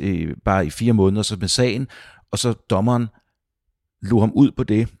varetægt bare i 4 måneder så med sagen, og så dommeren lå ham ud på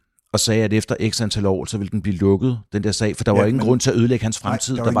det, og sagde, at efter x antal år, så ville den blive lukket, den der sag, for der var ingen grund til at ødelægge hans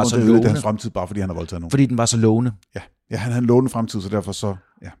fremtid. Nej, der var ingen grund til at ødelægge hans fremtid, bare fordi han har voldtaget nogen. Fordi den var så lovende. Ja, han havde en lovende fremtid, så derfor så,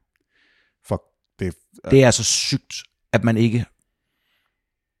 fuck, det... Det er så sygt, at man ikke...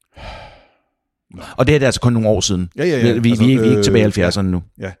 No. Og det er altså kun nogle år siden. Ja. Vi er ikke tilbage i 70'erne nu.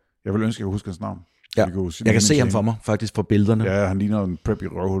 Ja, jeg vil ønske, at jeg kunne huske hans navn. Ja. Jeg kan se ham for mig, faktisk, fra billederne. Ja, han ligner en preppy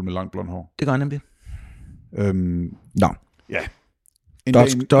røvhul med langt blond hår. Det gør han nemlig. Ja.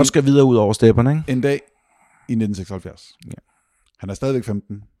 Dodd skal videre ud over stepperne, ikke? En dag i 1976. Ja. Han er stadigvæk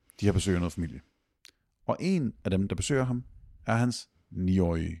 15. De har besøgt noget familie. Og en af dem, der besøger ham, er hans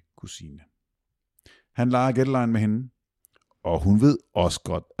 9-årige kusine. Han leger gætteline med hende, og hun ved også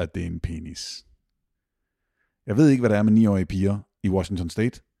godt, at det er en penis. Jeg ved ikke, hvad der er med 9-årige piger i Washington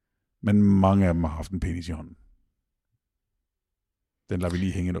State, men mange af dem har haft en penis i hånden. Den lader vi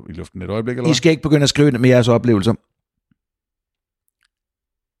lige hænge i luften et øjeblik, eller hvad? I skal ikke begynde at skrive med jeres oplevelser.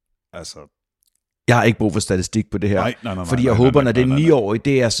 Altså... Jeg har ikke brug for statistik på det her. Nej, fordi jeg håber, at det er 9-årige,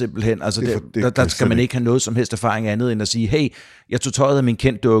 det er simpelthen... Altså der skal man ikke have noget som helst erfaring andet, end at sige, hey, jeg tog tøjet af min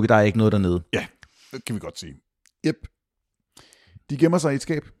kendt dukke, der er ikke noget dernede. Ja, det kan vi godt sige. Yep. De gemmer sig i et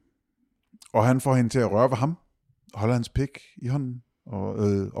skab, og han får hende til at røre ved ham, holder hans pik i hånden,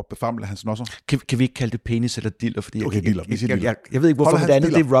 og befamler hans nosser. Kan vi ikke kalde det penis eller diller? Fordi okay, diller. Jeg ved ikke, hvorfor det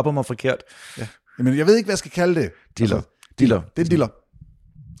andet, det rapper mig forkert. Ja. Men jeg ved ikke, hvad jeg skal kalde det. Diller. Altså, diller. Det er en diller.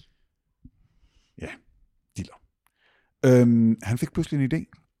 Ja, diller. Han fik pludselig en idé.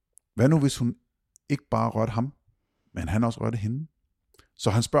 Hvad nu, hvis hun ikke bare rørte ham, men han også rørte hende? Så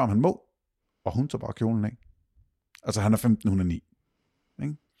han spørger, om han må, og hun tager bare kjolen af. Altså, han er 15, hun er 9.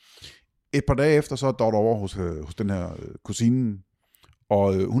 Ikke? Et par dage efter, så er Dodd over hos den her kusinen,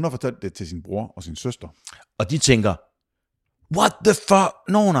 og hun har fortalt det til sin bror og sin søster. Og de tænker, what the fuck?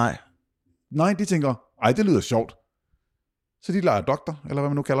 Nej. Nej, de tænker, det lyder sjovt. Så de leger doktor, eller hvad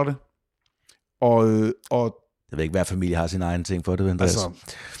man nu kalder det. Og jeg ved ikke, hver familie har sin egen ting for det, Andreas.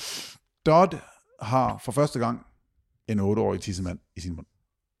 Altså, Dodd har for første gang en 8-årig tissemand i sin mund.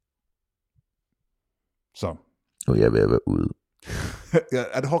 Så. Og jeg er ved at være ude. Ja,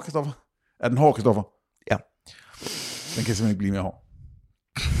 er det hård, Christoffer? Er den hård, Christoffer? Ja. Den kan simpelthen ikke blive mere hård.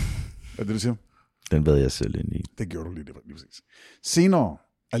 Er det, du siger? Den ved jeg selv ind i. Det gjorde du lige præcis. Senere,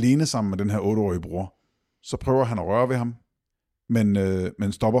 alene sammen med den her 8-årige bror, så prøver han at røre ved ham,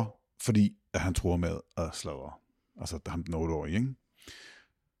 men stopper, fordi at han tror med at sladre. Altså ham den 8-årige, ikke?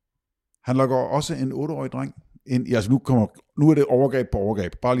 Han lokker også en 8-årig dreng ind. Altså nu er det overgreb på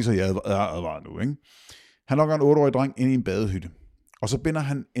overgreb. Bare lige så jeg advarer nu, ikke? Han lokker en 8-årig dreng ind i en badehytte. Og så binder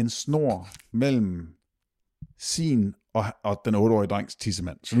han en snor mellem sin og den 8-årige drengs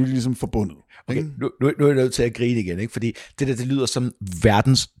tissemand. Så nu er de ligesom forbundet. Okay, nu er jeg nødt til at grine igen, ikke? Fordi det lyder som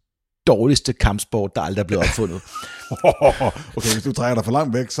verdens dårligste kampsport, der aldrig er blevet opfundet. Okay, hvis du trækker dig for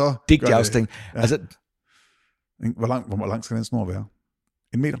langt væk, så Dick jousting. Ja. Altså, hvor lang skal den snor være?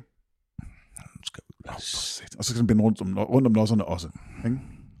 1 meter? Og så skal den binde rundt om nosserne også. Ikke?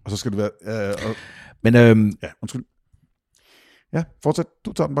 Og så skal det være... Men ja, undskyld. Ja, fortsæt.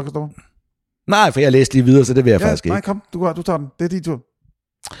 Du tager den bare, Christoffer. Nej, for jeg læste lige videre, så det vil jeg faktisk ikke. Nej, kom. Du tager den. Det er din tur.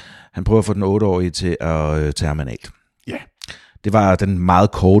 Han prøver at få den 8-årige til at tage ham analt. Ja. Det var den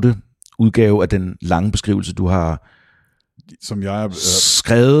meget korte udgave af den lange beskrivelse, du har som jeg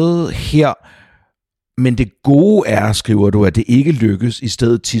skrevet her. Men det gode er, skriver du, at det ikke lykkes, i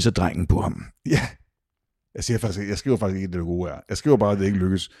stedet tisser drengen på ham. Ja. Jeg skriver faktisk ikke, at det gode er. Jeg skriver bare, at det ikke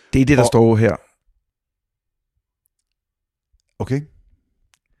lykkes. Det er det, der står her. Okay.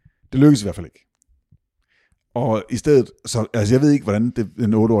 Det lykkes i hvert fald ikke. Og i stedet, så, altså jeg ved ikke, hvordan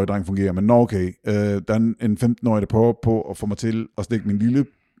den 8-årige dreng fungerer, men okay, der er en 15-årig, der prøver på at få mig til at stikke min lille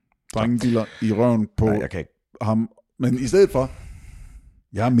drengediller i røven på ham. Men i stedet for,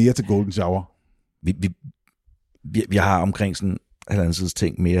 jeg er mere til golden shower. Vi har omkring sådan halvanden sides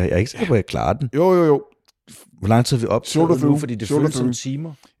ting mere. Jeg er ikke sikker på, at jeg klarer den. Jo. Hvor lang tid er vi optaget nu? Fordi det føles som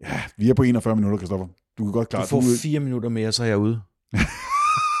timer. Ja, vi er på 41 minutter, Christoffer. Du kan godt klare det. Du får 4 minutter mere, så er jeg ude.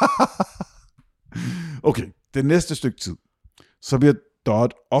 Okay, det næste stykke tid, så bliver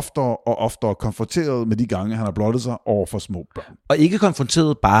Dodd oftere og oftere konfronteret med de gange, han har blottet sig over for små børn. Og ikke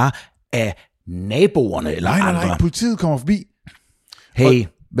konfronteret bare af naboerne eller andre. Nej, politiet kommer forbi. Hey,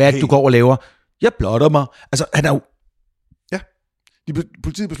 hvad er det, du går og laver? Jeg blotter mig. Altså, han er jo... Ja,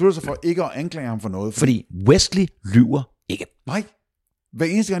 politiet beslutter sig for ikke at anklage ham for noget. Fordi Westley lyver ikke. Nej, hver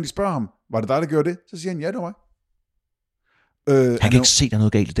eneste gang de spørger ham, var det dig, der gjorde det? Så siger han, ja, det var mig. Han kan ikke se, der er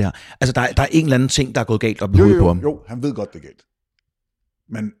noget galt i det her. Altså, der er en eller anden ting, der er gået galt op i hovedet på ham. Jo, han ved godt, det er galt.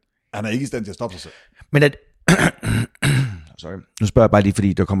 Men han er ikke i stand til at stoppe sig selv. Men at... Sorry. Nu spørger jeg bare lige,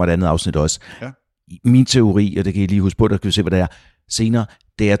 fordi der kommer et andet afsnit også. Ja. Min teori, og det kan I lige huske på, der kan vi se, hvad det er senere,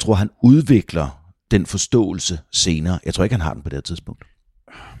 det er, jeg tror, han udvikler den forståelse senere. Jeg tror ikke, han har den på det her tidspunkt.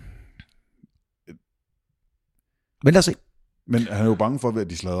 Men lad os se. Men han er jo bange for, at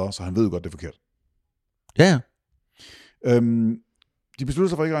de sladrer, så han ved jo godt, det er forkert. Ja. De beslutter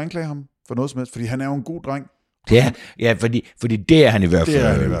sig for ikke at anklage ham for noget som helst, fordi han er jo en god dreng. Ja, fordi det er han i hvert fald. Det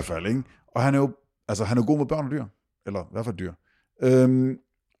er han i hvert fald, ikke? Og han er jo, altså, han er jo god med børn og dyr. Eller i hvert fald dyr.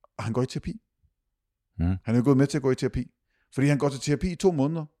 Og han går i terapi. Han er jo gået med til at gå i terapi. Fordi han går til terapi i 2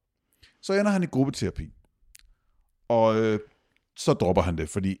 måneder. Så ender han i gruppeterapi. Og så dropper han det,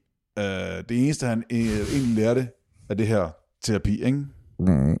 fordi det eneste, han egentlig lærte af det her terapi, ikke?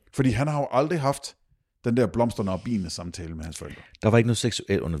 Fordi han har jo aldrig haft den der blomsterne og biene samtale med hans forældre. Der var ikke noget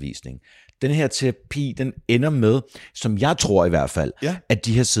seksuel undervisning. Den her terapi, den ender med, som jeg tror i hvert fald, at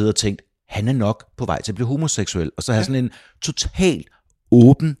de har siddet og tænkt, han er nok på vej til at blive homoseksuel. Og så har sådan en totalt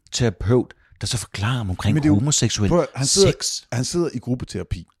åben terapeut, der så forklarer ham omkring homoseksuel sex. Han sidder i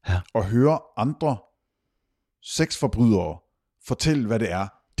gruppeterapi og hører andre sexforbrydere fortælle, hvad det er,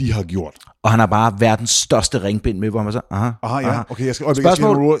 de har gjort. Og han har bare verdens største ringbind med, hvor man så, aha. Okay, jeg skal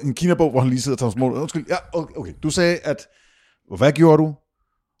en kinabog, hvor han lige sidder og tager små. Undskyld, ja, okay. Du sagde, at, hvad gjorde du?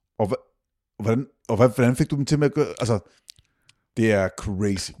 Og hvordan fik du dem til med at gøre, altså, det er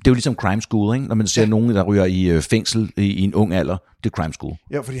crazy. Det er jo ligesom crime school, ikke? Når man ser nogen, der ryger i fængsel i en ung alder, det er crime school.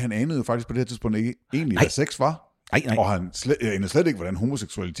 Ja, fordi han anede jo faktisk på det her tidspunkt ikke egentlig, hvad sex var. Nej. Og han anede slet ikke, hvordan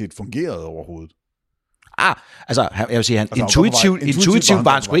homoseksualitet fungerede overhovedet. Altså, jeg vil sige, intuitivt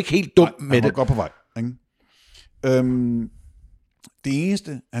var han sgu ikke helt dum med det. Han var godt på vej. Ikke? Det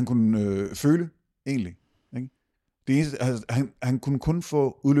eneste, han kunne føle, egentlig, ikke? Det eneste, altså, han kunne kun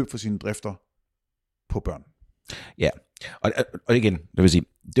få udløb for sine drifter på børn. Ja, og igen, det vil sige,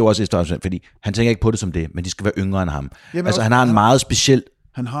 det var også et større, fordi han tænker ikke på det som det, men de skal være yngre end ham. Jamen, altså, han har en meget speciel...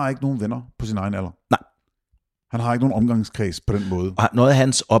 Han har ikke nogen venner på sin egen alder. Nej. Han har ikke nogen omgangskreds på den måde. Og noget af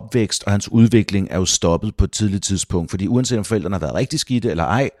hans opvækst og hans udvikling er jo stoppet på et tidligt tidspunkt, fordi uanset om forældrene har været rigtig skidte eller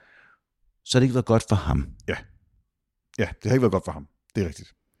ej, så har det ikke været godt for ham. Ja, det har ikke været godt for ham. Det er rigtigt.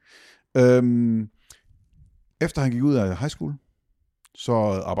 Efter han gik ud af high school, så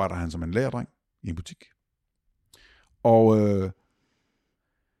arbejder han som en lagerdreng i en butik. Og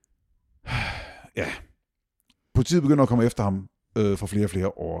politiet begynder at komme efter ham for flere og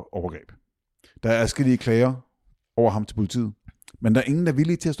flere overgreb. Der er adskillige klager over ham til politiet, men der er ingen, der er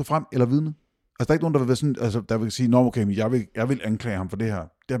villige til at stå frem eller vidne. Altså, der er ikke nogen, der vil være sådan, altså, der vil sige, nå, okay, jeg vil anklage ham for det her.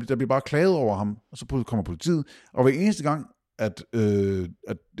 Der bliver bare klaget over ham, og så kommer politiet. Og hver eneste gang, at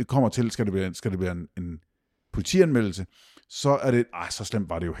det kommer til, skal det være en politianmeldelse, så er det, så slemt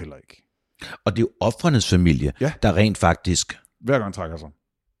var det jo heller ikke. Og det er jo ofrenes familie, der rent faktisk... Hver gang trækker sig.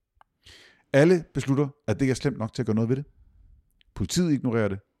 Alle beslutter, at det ikke er slemt nok til at gøre noget ved det. Politiet ignorerer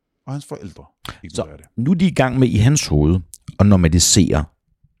det, og hans forældre ignorerer det. Nu er de i gang med i hans hoved at normalisere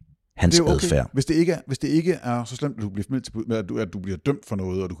hans adfærd. Hvis det ikke er så slemt, at du bliver dømt for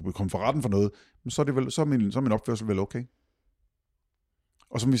noget, og du kan komme for retten for noget, så er min opførsel vel okay.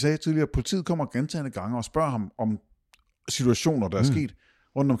 Og som vi sagde tidligere, politiet kommer gentagne gange og spørger ham om situationer, der er sket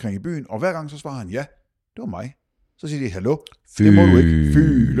rundt omkring i byen, og hver gang så svarer han, ja, det var mig. Så siger de, hallo, det må du ikke.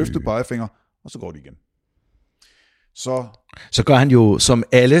 Løftet pegefinger, og så går de igen. Så gør han jo, som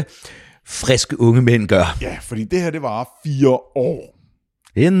alle friske unge mænd gør. Ja, fordi det her, det var 4 år.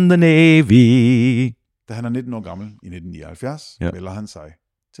 In the Navy. Da han er 19 år gammel i 1979, melder han sig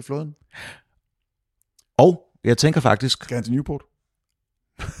til flåden. Og jeg tænker faktisk... Skal han til Newport?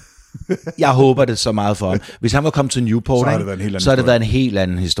 Jeg håber det så meget for ham. Hvis han var kommet til Newport, så har det været en helt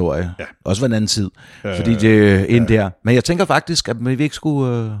anden historie. Ja. Også en anden tid. Fordi det er ind der. Men jeg tænker faktisk, at vi ikke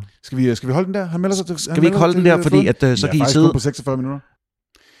skulle... Skal vi holde den der? Han melder sig til... Skal vi ikke holde den der, fordi at, så kan I sidde... på 46 minutter.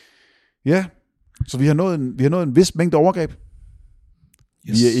 Ja, så vi har nået en vis mængde overgreb.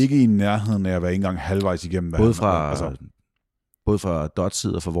 Yes. Vi er ikke i nærheden af at være ikke engang halvvejs igennem. Både fra Dodds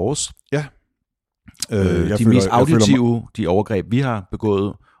side og fra vores. Ja. De mest auditive, de overgreb, vi har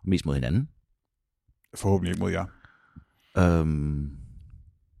begået, mest mod hinanden. Forhåbentlig ikke mod jer.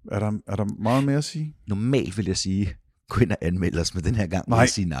 Er der meget mere at sige? Normalt vil jeg sige, gå ind og anmelde os, med den her gang vil jeg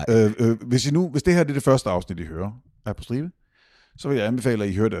sige nej. Hvis det her er det første afsnit, I hører, er på stribe, så vil jeg anbefale, at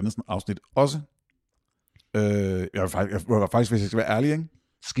I hører det andet afsnit også. Jeg var faktisk, hvis jeg skal være ærlig, ikke?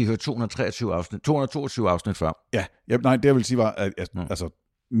 Skal I høre 222 afsnit før? Ja, nej, det jeg vil sige var, at altså,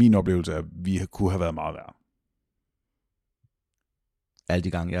 min oplevelse er, at vi kunne have været meget værre. Alle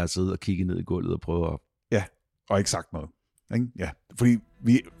de gange, jeg har siddet og kigget ned i gulvet og prøvet at... Ja, og ikke sagt noget. Ikke? Ja, fordi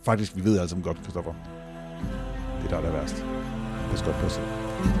vi ved alle sammen godt, Christoffer. Det er der værst. Pas godt på sig.